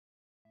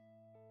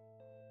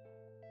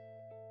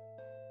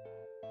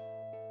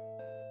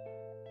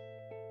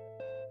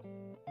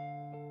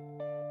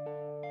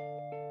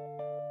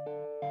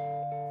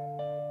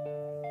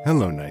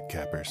Hello,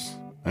 Nightcappers,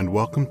 and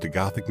welcome to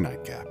Gothic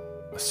Nightcap,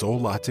 a Soul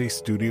Latte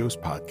Studios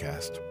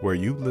podcast where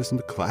you listen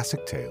to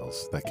classic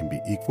tales that can be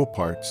equal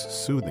parts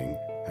soothing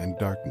and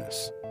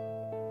darkness.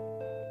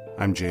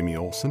 I'm Jamie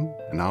Olson,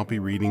 and I'll be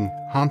reading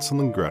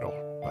Hansel and Gretel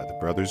by the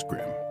Brothers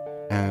Grimm.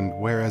 And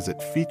whereas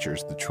it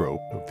features the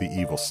trope of the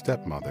evil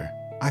stepmother,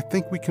 I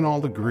think we can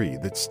all agree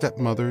that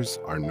stepmothers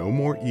are no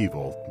more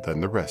evil than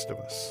the rest of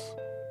us,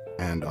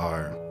 and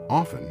are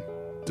often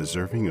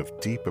deserving of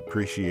deep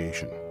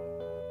appreciation.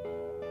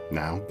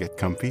 Now get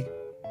comfy,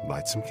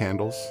 light some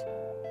candles,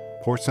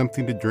 pour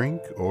something to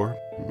drink, or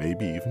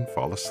maybe even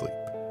fall asleep.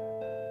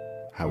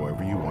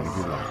 However you want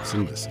to relax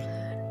and listen.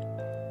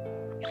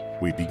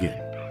 We begin.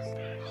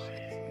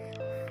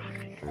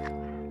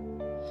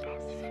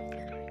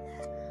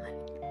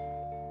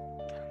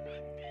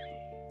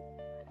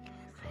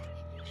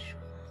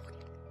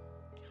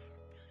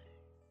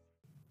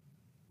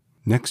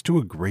 Next to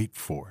a great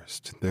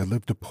forest, there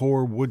lived a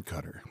poor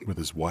woodcutter with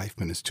his wife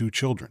and his 2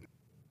 children.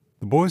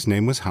 The boy's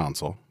name was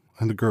Hansel,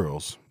 and the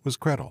girl's was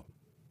Gretel.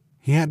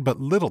 He had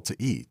but little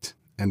to eat,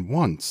 and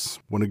once,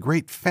 when a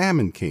great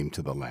famine came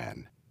to the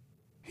land,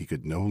 he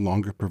could no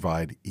longer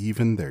provide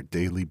even their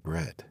daily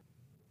bread.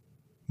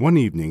 One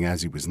evening,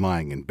 as he was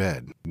lying in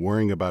bed,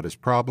 worrying about his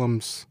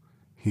problems,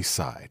 he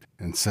sighed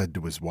and said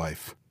to his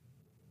wife,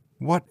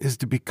 "What is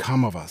to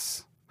become of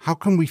us? How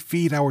can we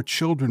feed our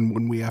children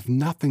when we have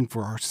nothing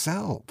for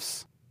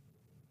ourselves?"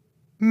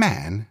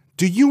 "Man,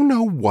 do you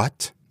know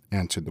what?"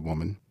 answered the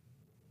woman.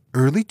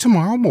 "Early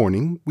tomorrow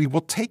morning we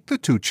will take the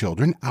 2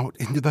 children out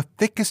into the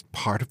thickest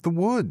part of the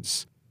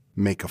woods,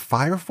 make a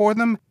fire for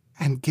them,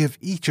 and give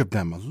each of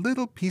them a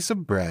little piece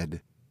of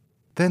bread.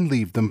 Then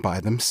leave them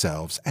by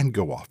themselves and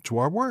go off to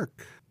our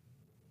work.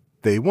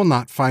 They will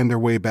not find their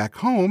way back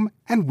home,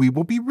 and we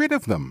will be rid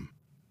of them."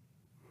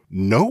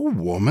 "No,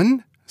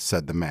 woman,"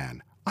 said the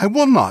man, "I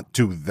will not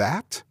do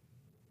that.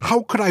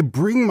 How could I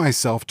bring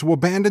myself to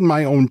abandon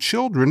my own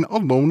children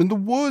alone in the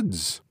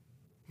woods?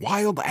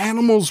 Wild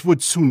animals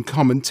would soon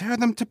come and tear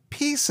them to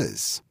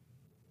pieces."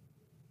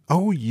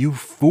 "Oh, you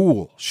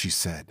fool," she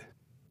said.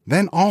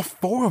 "Then all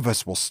 4 of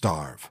us will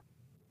starve.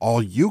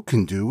 All you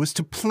can do is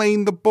to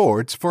plane the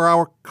boards for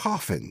our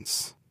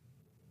coffins."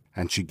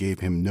 And she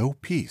gave him no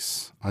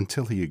peace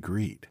until he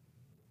agreed.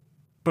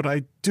 "But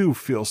I do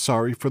feel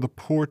sorry for the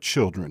poor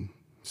children,"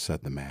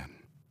 said the man.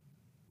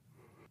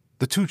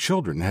 The 2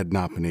 children had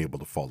not been able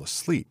to fall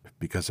asleep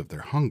because of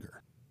their hunger,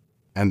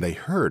 and they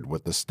heard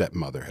what the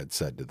stepmother had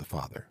said to the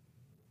father.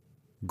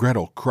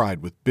 Gretel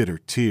cried with bitter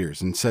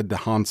tears and said to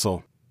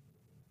Hansel,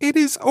 "It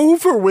is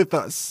over with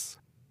us."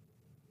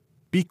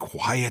 "Be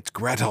quiet,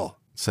 Gretel,"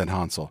 said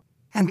Hansel,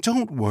 "and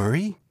don't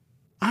worry.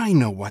 I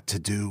know what to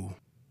do."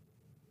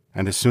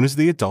 And as soon as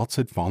the adults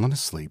had fallen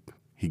asleep,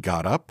 he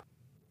got up,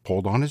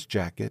 pulled on his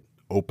jacket,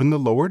 opened the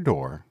lower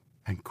door,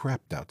 and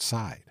crept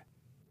outside.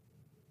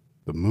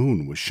 The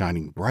moon was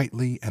shining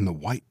brightly, and the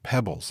white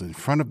pebbles in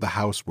front of the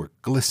house were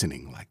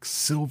glistening like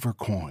silver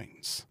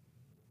coins.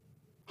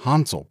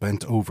 Hansel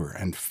bent over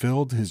and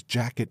filled his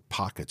jacket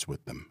pockets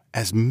with them,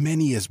 as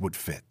many as would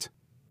fit.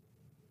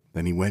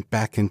 Then he went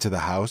back into the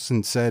house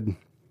and said,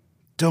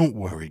 "Don't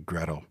worry,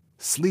 Gretel.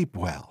 Sleep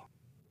well.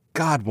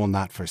 God will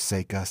not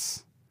forsake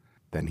us."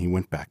 Then he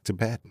went back to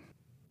bed.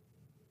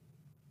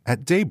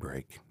 At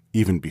daybreak,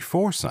 even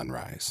before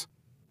sunrise,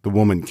 the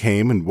woman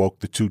came and woke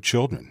the 2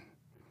 children.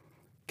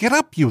 "Get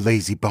up, you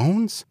lazy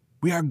bones!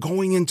 We are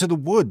going into the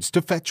woods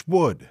to fetch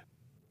wood."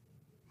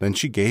 Then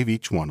she gave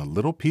each one a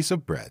little piece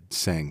of bread,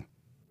 saying,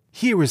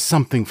 "Here is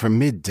something for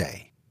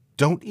midday.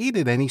 Don't eat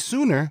it any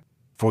sooner,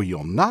 for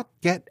you'll not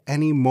get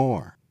any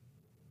more."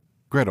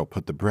 Gretel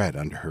put the bread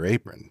under her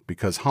apron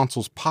because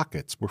Hansel's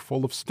pockets were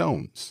full of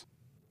stones.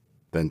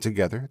 Then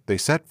together they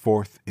set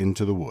forth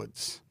into the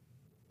woods.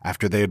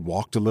 After they had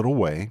walked a little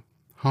way,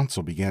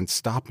 Hansel began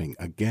stopping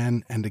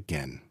again and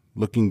again,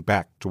 looking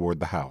back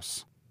toward the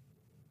house.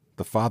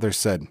 The father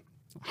said,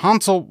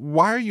 "Hansel,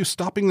 why are you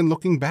stopping and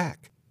looking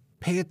back?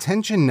 Pay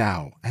attention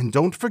now, and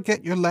don't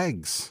forget your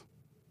legs."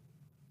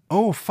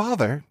 "Oh,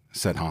 father,"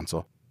 said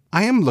Hansel,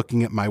 "I am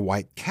looking at my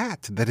white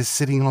cat that is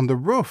sitting on the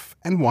roof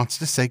and wants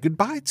to say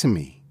goodbye to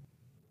me."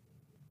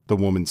 The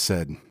woman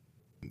said,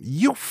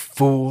 "You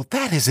fool,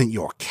 that isn't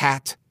your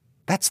cat.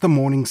 That's the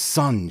morning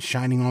sun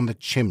shining on the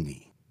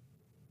chimney."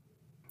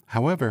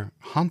 However,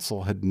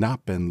 Hansel had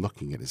not been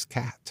looking at his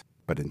cat,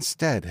 but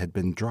instead had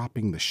been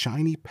dropping the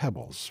shiny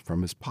pebbles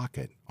from his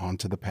pocket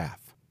onto the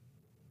path.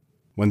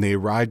 When they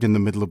arrived in the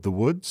middle of the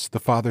woods,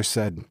 the father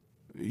said,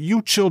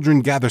 "You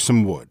children gather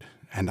some wood,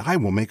 and I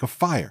will make a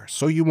fire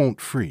so you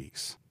won't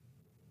freeze."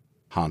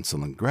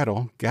 Hansel and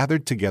Gretel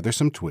gathered together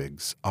some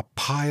twigs, a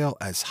pile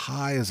as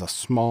high as a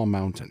small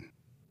mountain.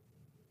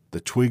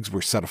 The twigs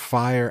were set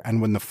afire,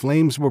 and when the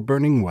flames were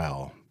burning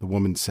well, the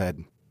woman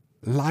said,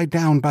 "Lie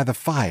down by the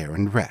fire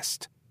and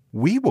rest.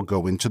 We will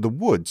go into the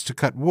woods to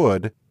cut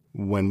wood.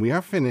 When we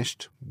are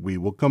finished, we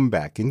will come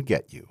back and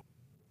get you."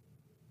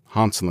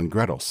 Hansel and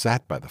Gretel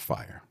sat by the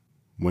fire.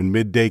 When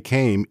midday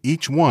came,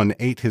 each one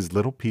ate his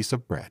little piece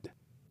of bread.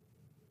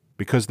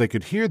 Because they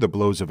could hear the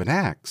blows of an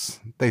axe,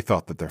 they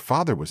thought that their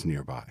father was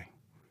nearby.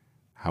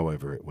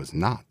 However, it was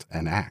not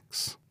an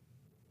axe.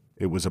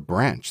 It was a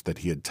branch that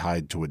he had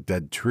tied to a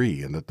dead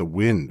tree and that the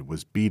wind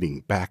was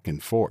beating back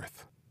and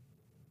forth.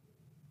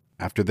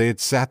 After they had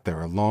sat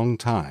there a long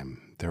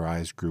time, their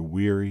eyes grew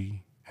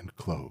weary and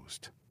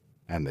closed,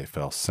 and they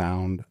fell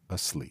sound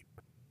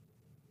asleep.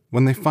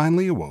 When they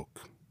finally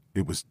awoke,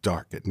 it was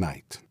dark at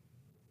night.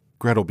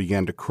 Gretel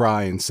began to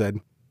cry and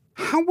said,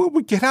 "How will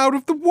we get out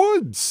of the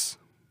woods?"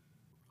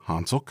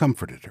 Hansel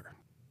comforted her.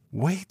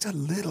 "Wait a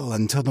little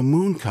until the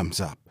moon comes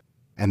up,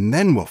 and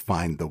then we'll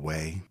find the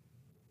way."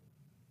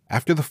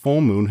 After the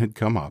full moon had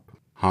come up,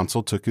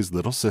 Hansel took his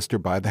little sister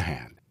by the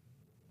hand.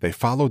 They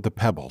followed the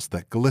pebbles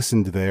that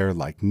glistened there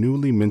like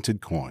newly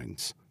minted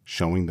coins,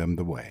 showing them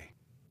the way.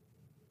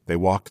 They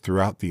walked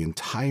throughout the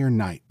entire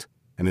night,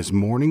 and as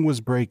morning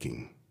was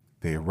breaking,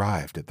 they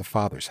arrived at the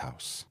father's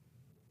house.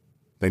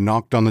 They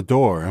knocked on the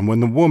door, and when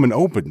the woman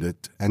opened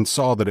it and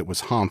saw that it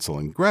was Hansel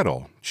and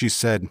Gretel, she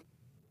said,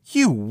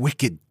 "You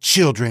wicked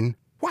children!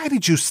 Why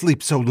did you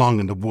sleep so long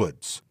in the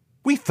woods?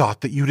 We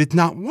thought that you did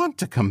not want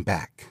to come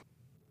back."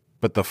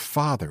 But the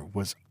father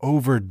was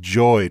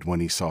overjoyed when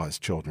he saw his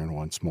children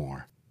once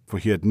more, for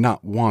he had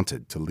not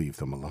wanted to leave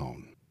them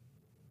alone.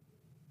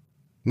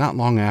 Not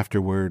long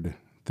afterward,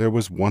 there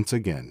was once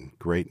again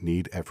great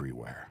need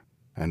everywhere,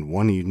 and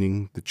one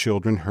evening the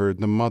children heard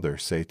the mother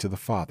say to the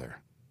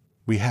father,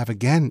 "We have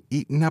again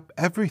eaten up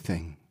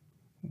everything.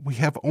 We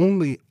have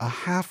only a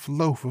half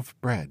loaf of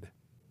bread,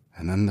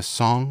 and then the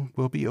song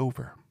will be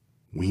over.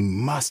 We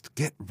must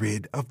get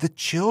rid of the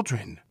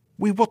children.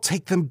 We will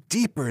take them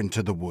deeper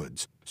into the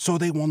woods, so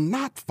they will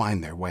not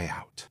find their way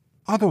out.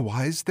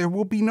 Otherwise, there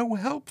will be no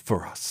help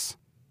for us."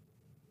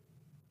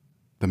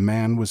 The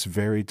man was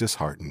very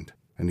disheartened,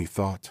 and he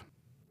thought,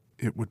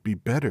 it would be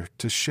better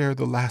to share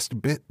the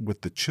last bit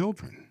with the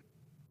children.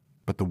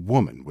 But the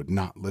woman would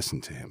not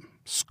listen to him,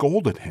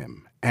 scolded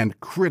him, and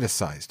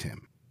criticized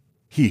him.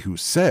 He who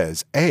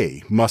says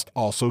A must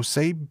also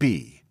say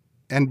B,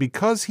 and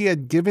because he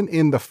had given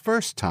in the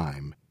first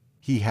time,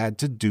 he had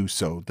to do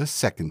so the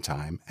second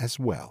time as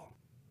well.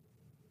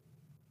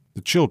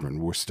 The children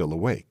were still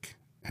awake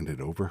and had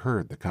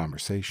overheard the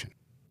conversation.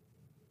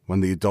 When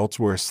the adults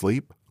were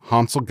asleep,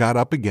 Hansel got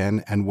up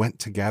again and went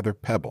to gather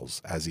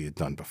pebbles as he had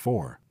done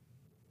before.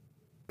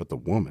 But the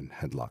woman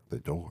had locked the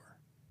door,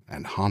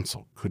 and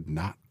Hansel could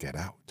not get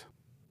out.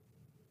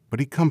 But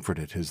he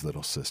comforted his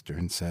little sister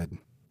and said,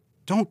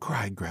 "Don't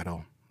cry,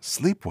 Gretel.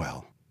 Sleep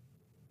well.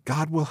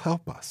 God will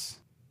help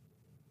us."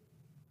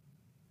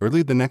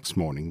 Early the next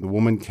morning, the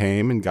woman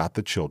came and got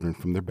the children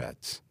from their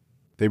beds.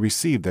 They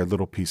received their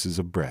little pieces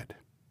of bread,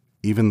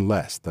 even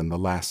less than the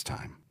last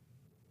time.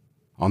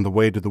 On the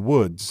way to the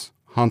woods,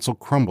 Hansel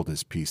crumbled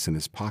his piece in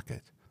his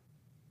pocket,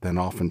 then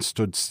often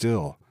stood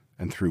still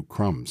and threw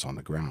crumbs on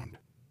the ground.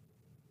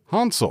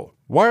 "Hansel,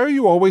 why are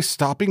you always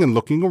stopping and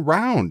looking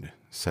around?"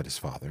 said his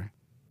father.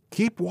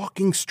 "Keep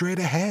walking straight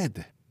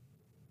ahead."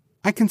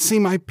 "I can see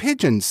my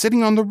pigeon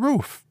sitting on the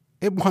roof.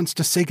 It wants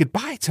to say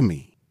goodbye to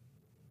me."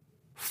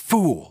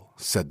 "Fool,"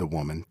 said the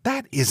woman,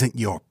 "that isn't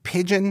your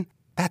pigeon.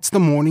 That's the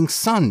morning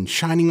sun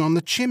shining on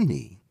the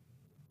chimney."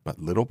 But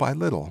little by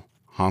little,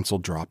 Hansel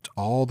dropped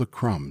all the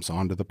crumbs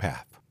onto the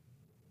path.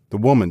 The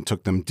woman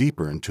took them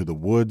deeper into the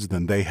woods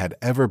than they had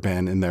ever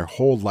been in their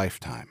whole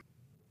lifetime.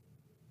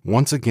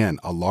 Once again,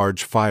 a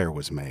large fire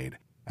was made,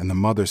 and the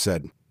mother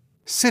said,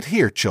 "Sit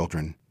here,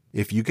 children.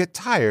 If you get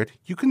tired,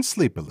 you can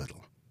sleep a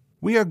little.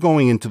 We are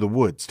going into the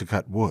woods to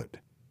cut wood.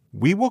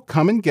 We will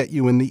come and get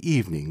you in the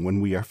evening when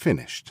we are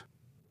finished."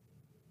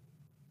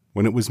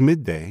 When it was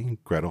midday,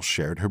 Gretel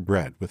shared her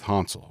bread with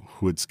Hansel,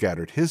 who had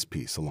scattered his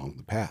piece along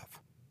the path.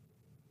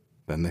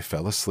 Then they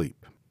fell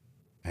asleep,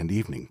 and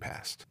evening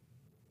passed,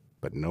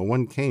 but no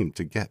one came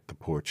to get the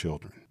poor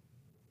children.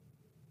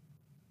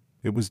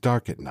 It was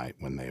dark at night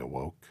when they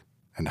awoke,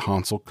 and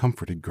Hansel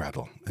comforted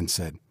Gretel and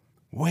said,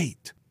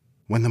 "Wait,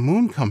 when the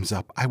moon comes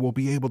up, I will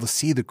be able to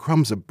see the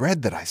crumbs of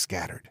bread that I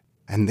scattered,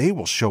 and they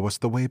will show us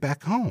the way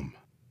back home."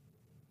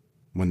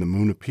 When the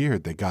moon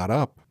appeared, they got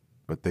up,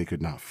 but they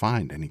could not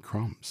find any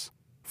crumbs,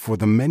 for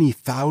the many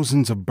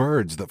thousands of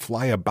birds that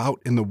fly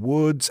about in the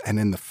woods and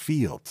in the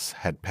fields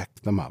had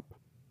pecked them up.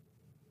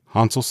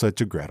 Hansel said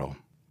to Gretel,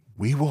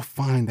 "We will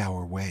find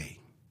our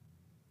way."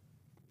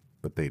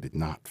 But they did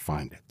not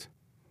find it.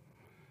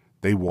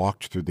 They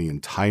walked through the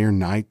entire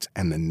night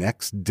and the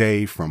next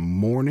day from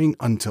morning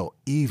until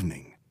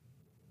evening,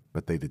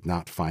 but they did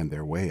not find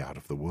their way out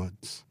of the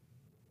woods.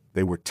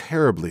 They were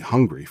terribly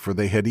hungry, for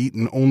they had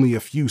eaten only a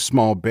few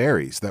small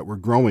berries that were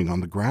growing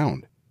on the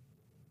ground.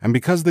 And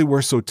because they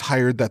were so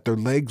tired that their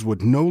legs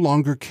would no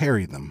longer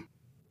carry them,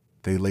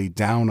 they lay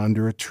down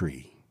under a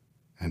tree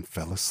and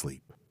fell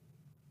asleep.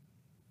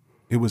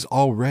 It was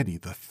already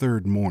the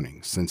third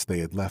morning since they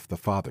had left the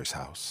father's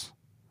house.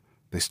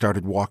 They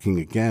started walking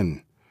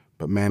again,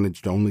 but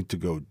managed only to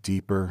go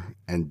deeper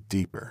and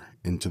deeper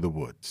into the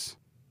woods.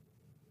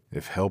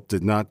 If help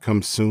did not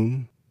come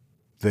soon,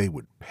 they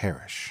would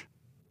perish.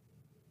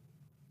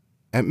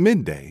 At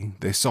midday,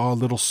 they saw a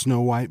little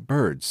snow-white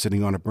bird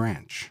sitting on a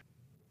branch.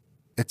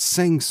 It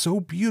sang so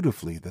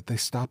beautifully that they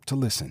stopped to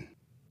listen.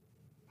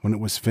 When it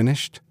was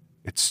finished,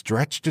 it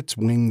stretched its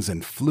wings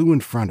and flew in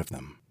front of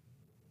them.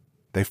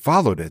 They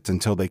followed it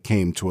until they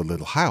came to a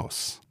little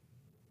house.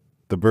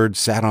 The bird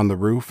sat on the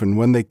roof, and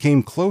when they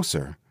came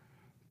closer,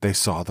 they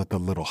saw that the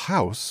little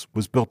house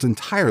was built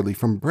entirely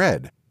from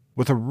bread,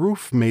 with a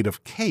roof made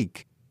of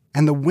cake,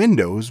 and the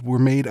windows were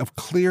made of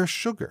clear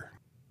sugar.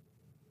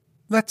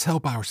 "Let's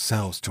help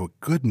ourselves to a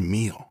good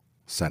meal,"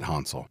 said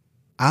Hansel.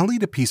 "I'll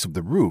eat a piece of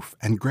the roof,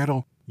 and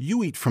Gretel,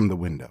 you eat from the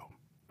window.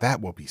 That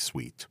will be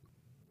sweet."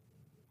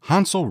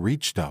 Hansel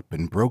reached up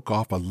and broke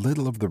off a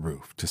little of the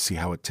roof to see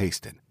how it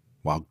tasted,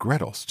 while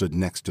Gretel stood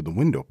next to the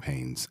window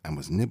panes and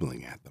was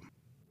nibbling at them.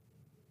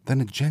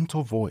 Then a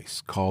gentle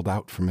voice called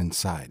out from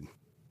inside,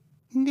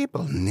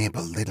 "Nibble,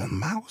 nibble, little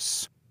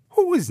mouse.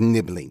 Who is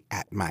nibbling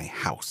at my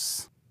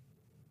house?"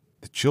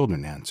 The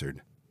children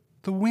answered,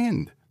 the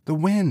wind,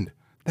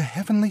 the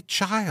heavenly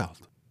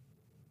child."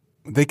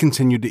 They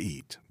continued to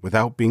eat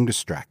without being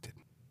distracted.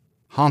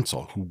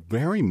 Hansel, who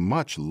very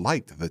much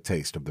liked the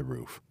taste of the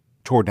roof,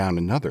 tore down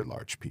another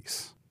large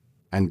piece,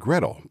 and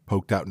Gretel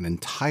poked out an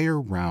entire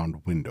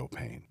round window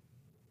pane.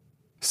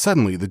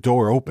 Suddenly the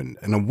door opened,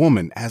 and a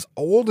woman as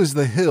old as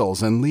the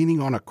hills and leaning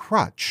on a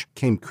crutch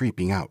came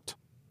creeping out.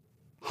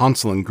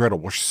 Hansel and Gretel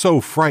were so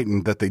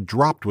frightened that they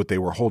dropped what they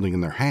were holding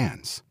in their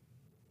hands.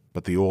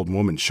 But the old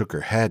woman shook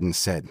her head and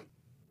said,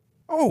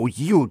 "Oh,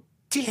 you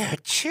dear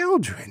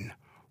children,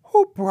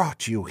 who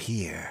brought you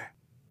here?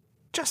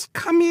 Just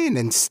come in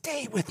and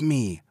stay with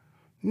me.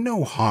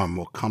 No harm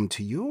will come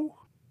to you."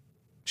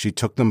 She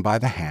took them by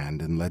the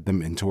hand and led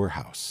them into her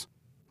house.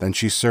 Then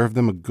she served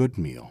them a good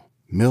meal,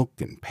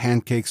 milk and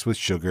pancakes with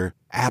sugar,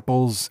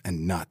 apples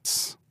and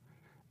nuts.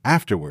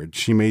 Afterward,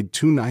 she made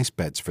 2 nice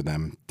beds for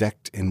them,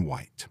 decked in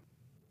white.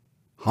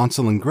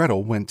 Hansel and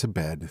Gretel went to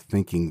bed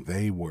thinking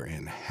they were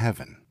in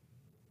heaven.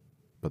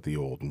 But the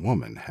old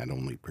woman had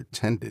only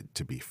pretended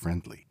to be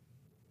friendly.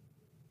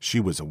 She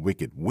was a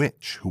wicked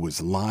witch who was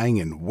lying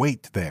in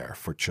wait there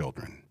for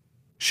children.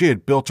 She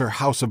had built her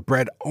house of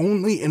bread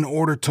only in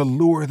order to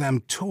lure them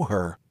to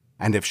her,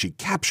 and if she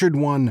captured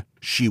one,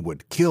 she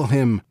would kill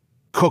him,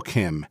 cook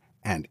him,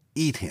 and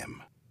eat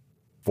him.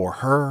 For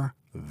her,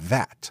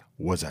 that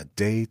was a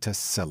day to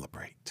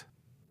celebrate.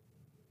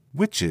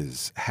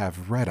 Witches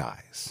have red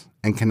eyes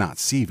and cannot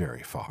see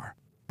very far,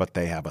 but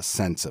they have a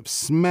sense of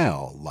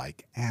smell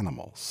like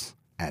animals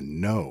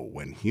and know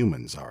when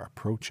humans are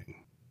approaching.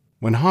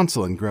 When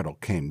Hansel and Gretel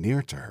came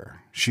near to her,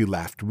 she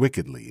laughed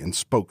wickedly and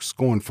spoke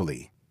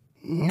scornfully.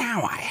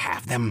 "Now I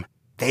have them.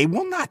 They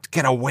will not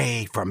get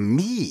away from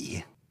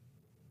me."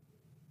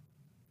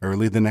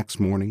 Early the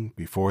next morning,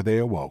 before they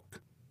awoke,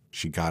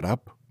 she got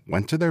up,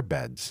 went to their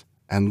beds,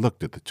 and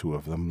looked at the 2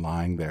 of them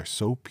lying there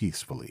so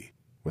peacefully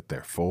with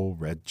their full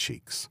red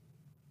cheeks.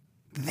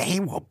 "They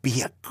will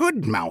be a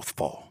good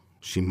mouthful,"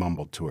 she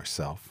mumbled to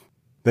herself.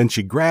 Then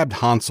she grabbed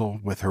Hansel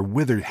with her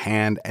withered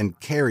hand and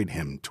carried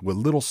him to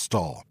a little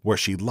stall where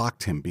she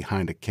locked him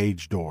behind a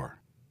cage door.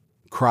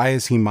 Cry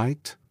as he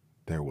might,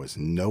 there was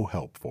no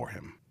help for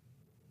him.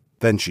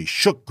 Then she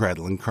shook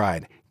Gretel and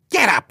cried,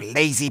 "Get up,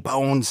 lazy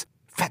bones!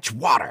 Fetch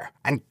water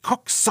and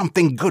cook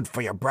something good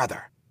for your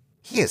brother.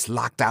 He is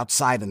locked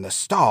outside in the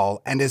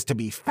stall and is to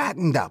be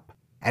fattened up,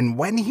 and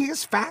when he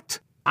is fat,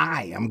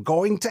 I am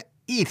going to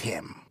eat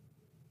him."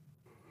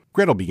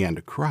 Gretel began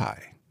to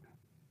cry,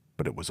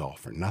 but it was all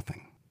for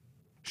nothing.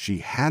 She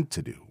had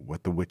to do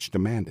what the witch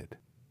demanded.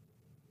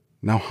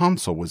 Now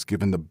Hansel was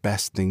given the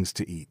best things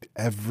to eat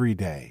every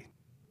day,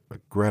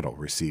 but Gretel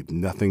received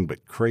nothing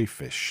but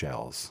crayfish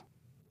shells.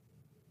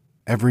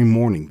 Every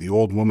morning the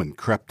old woman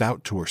crept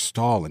out to her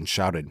stall and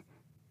shouted,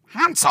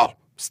 "Hansel,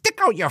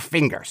 stick out your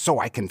finger so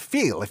I can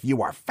feel if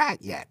you are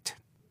fat yet."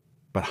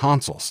 But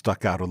Hansel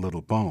stuck out a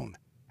little bone,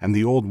 and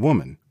the old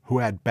woman, who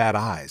had bad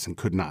eyes and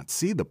could not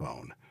see the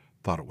bone,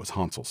 thought it was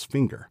Hansel's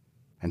finger,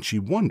 and she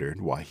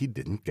wondered why he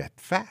didn't get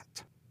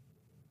fat.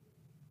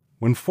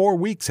 When 4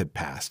 weeks had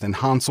passed and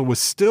Hansel was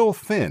still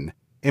thin,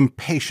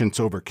 impatience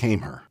overcame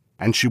her,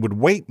 and she would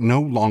wait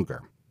no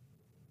longer.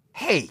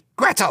 "Hey,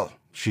 Gretel!"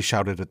 she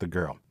shouted at the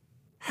girl.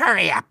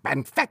 "Hurry up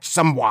and fetch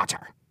some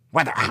water.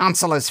 Whether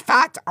Hansel is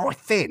fat or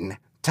thin,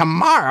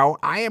 tomorrow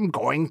I am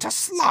going to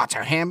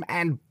slaughter him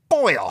and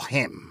boil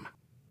him."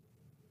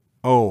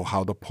 Oh,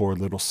 how the poor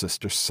little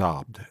sister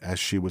sobbed as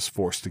she was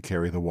forced to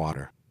carry the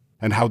water,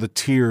 and how the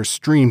tears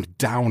streamed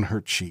down her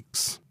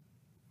cheeks.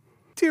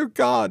 "Dear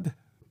God,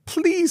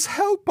 please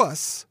help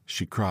us,"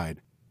 she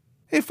cried.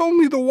 "If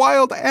only the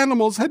wild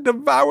animals had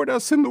devoured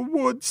us in the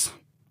woods,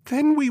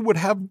 then we would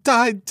have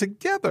died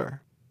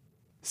together."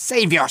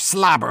 "Save your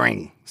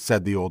slobbering,"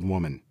 said the old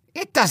woman.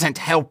 "It doesn't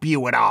help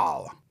you at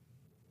all."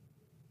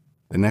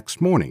 The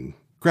next morning,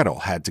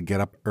 Gretel had to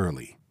get up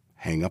early,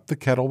 hang up the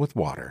kettle with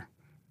water,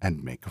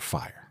 and make a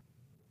fire.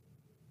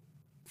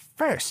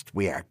 "First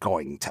we are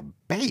going to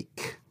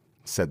bake,"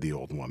 said the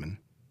old woman.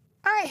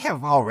 "I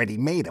have already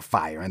made a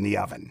fire in the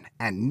oven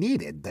and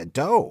kneaded the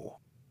dough."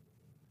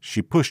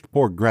 She pushed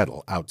poor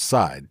Gretel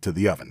outside to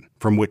the oven,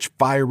 from which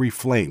fiery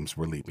flames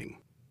were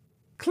leaping.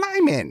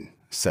 "Climb in,"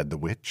 said the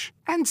witch,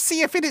 "and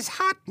see if it is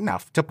hot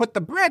enough to put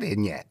the bread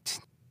in yet."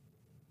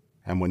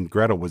 and when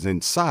Gretel was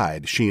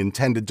inside, she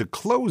intended to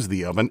close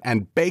the oven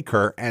and bake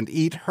her and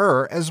eat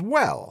her as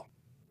well.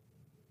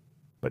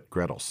 But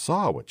Gretel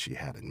saw what she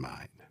had in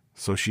mind,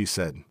 so she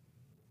said,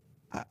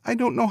 I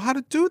don't know how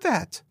to do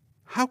that.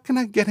 How can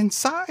I get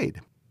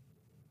inside?"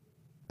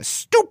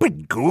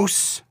 "Stupid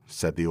goose,"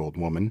 said the old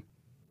woman.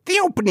 "The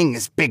opening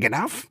is big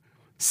enough.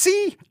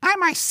 See, I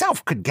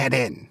myself could get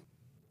in."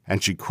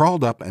 And she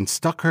crawled up and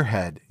stuck her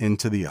head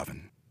into the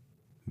oven.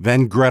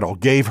 Then Gretel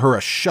gave her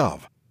a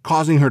shove,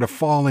 causing her to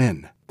fall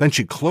in. Then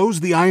she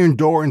closed the iron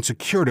door and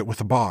secured it with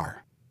a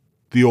bar.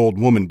 The old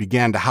woman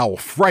began to howl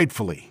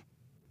frightfully,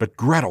 but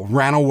Gretel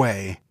ran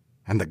away,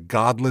 and the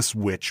godless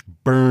witch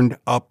burned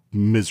up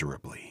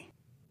miserably.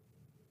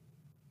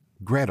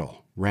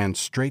 Gretel ran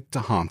straight to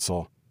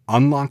Hansel,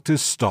 unlocked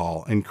his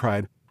stall, and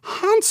cried,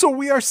 "Hansel,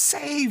 we are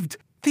saved!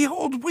 The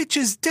old witch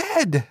is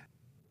dead!"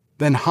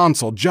 Then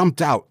Hansel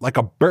jumped out like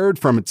a bird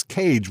from its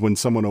cage when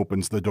someone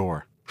opens the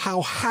door.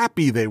 How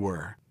happy they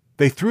were!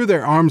 They threw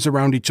their arms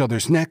around each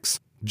other's necks,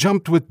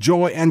 jumped with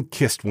joy, and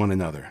kissed one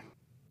another.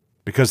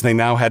 Because they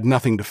now had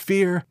nothing to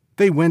fear,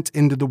 they went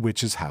into the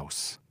witch's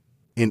house.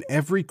 In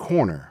every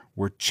corner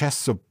were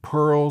chests of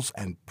pearls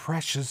and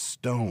precious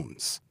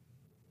stones.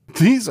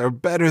 "These are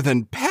better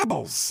than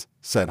pebbles,"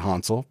 said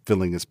Hansel,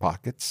 filling his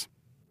pockets.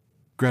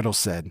 Gretel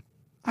said,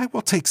 "I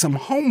will take some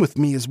home with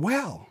me as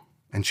well,"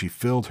 and she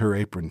filled her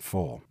apron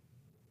full.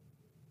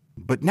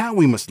 "But now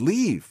we must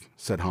leave,"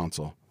 said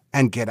Hansel,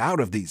 "and get out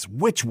of these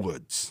witch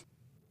woods."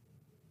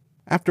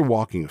 After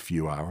walking a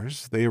few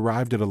hours, they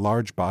arrived at a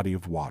large body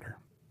of water.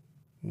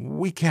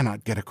 "We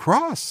cannot get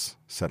across,"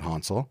 said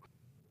Hansel.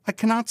 "I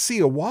cannot see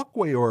a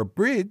walkway or a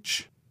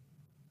bridge."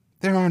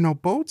 "There are no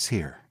boats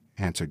here,"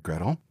 answered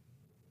Gretel.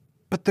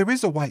 "But there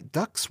is a white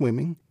duck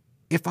swimming.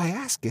 If I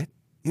ask it,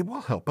 it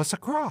will help us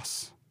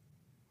across."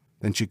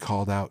 Then she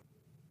called out,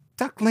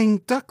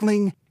 "Duckling,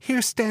 duckling,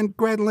 here stand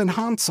Gretel and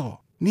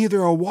Hansel.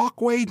 Neither a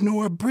walkway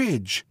nor a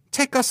bridge.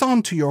 Take us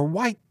on to your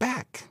white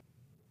back."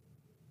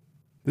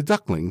 The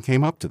duckling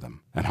came up to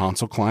them, and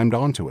Hansel climbed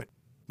onto it,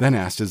 then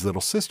asked his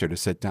little sister to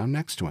sit down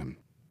next to him.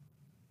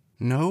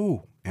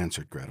 "No,"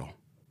 answered Gretel,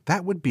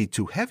 "that would be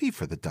too heavy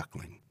for the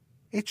duckling.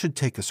 It should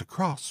take us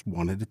across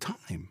one at a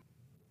time."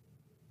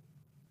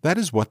 That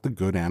is what the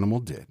good animal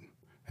did,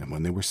 and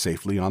when they were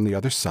safely on the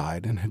other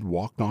side and had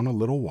walked on a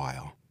little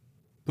while,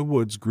 the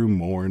woods grew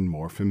more and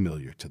more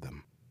familiar to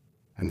them,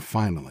 and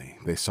finally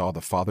they saw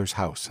the father's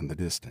house in the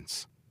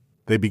distance.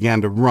 They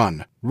began to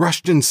run,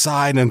 rushed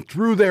inside, and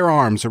threw their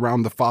arms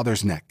around the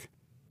father's neck.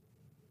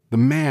 The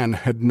man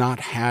had not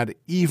had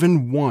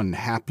even one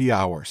happy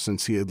hour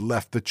since he had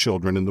left the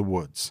children in the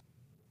woods.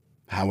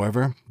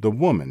 However, the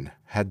woman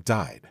had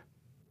died.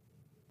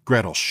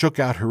 Gretel shook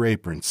out her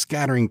apron,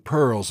 scattering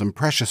pearls and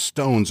precious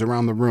stones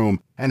around the room,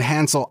 and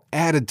Hansel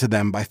added to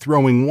them by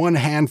throwing one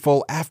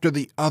handful after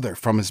the other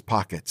from his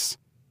pockets.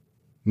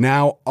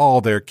 Now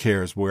all their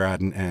cares were at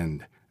an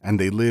end, and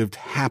they lived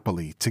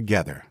happily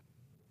together.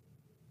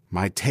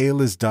 My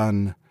tale is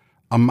done,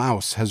 a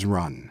mouse has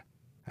run,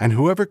 and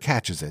whoever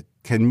catches it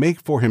can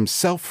make for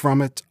himself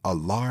from it a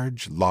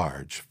large,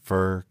 large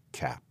fur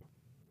cap.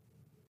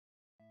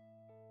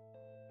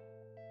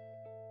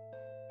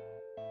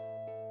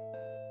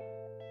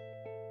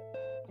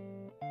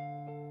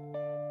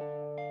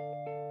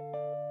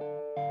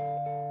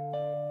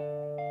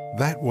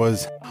 That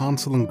was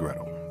Hansel and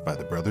Gretel by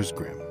the Brothers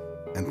Grimm,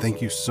 and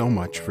thank you so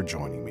much for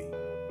joining me.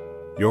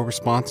 Your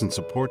response and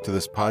support to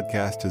this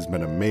podcast has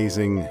been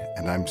amazing,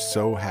 and I'm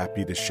so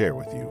happy to share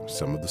with you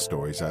some of the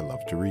stories I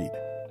love to read.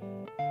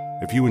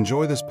 If you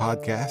enjoy this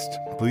podcast,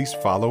 please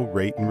follow,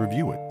 rate, and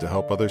review it to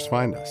help others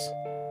find us.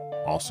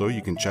 Also,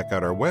 you can check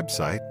out our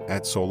website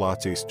at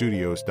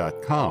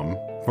solattestudios.com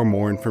for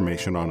more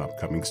information on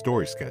upcoming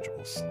story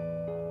schedules.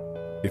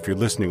 If you're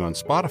listening on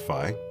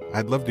Spotify,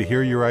 I'd love to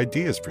hear your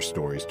ideas for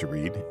stories to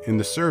read in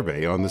the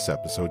survey on this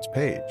episode's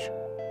page.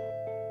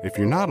 If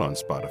you're not on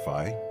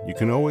Spotify, you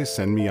can always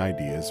send me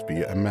ideas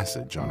via a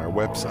message on our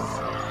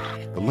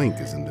website. The link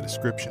is in the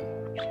description.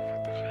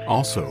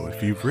 Also,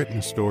 if you've written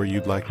a story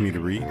you'd like me to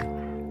read,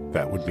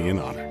 that would be an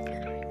honor.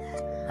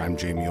 I'm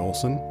Jamie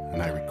Olson,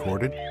 and I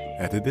recorded,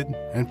 edited,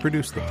 and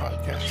produced the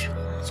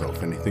podcast, so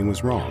if anything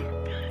was wrong,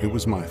 it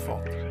was my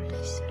fault.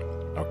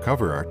 Our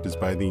cover art is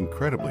by the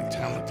incredibly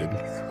talented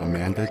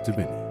Amanda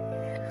Davini,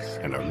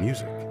 and our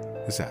music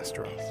is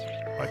Astaroth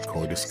by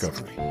Core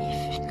Discovery.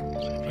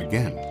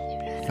 Again,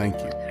 thank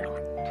you,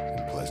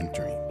 and pleasant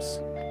dreams.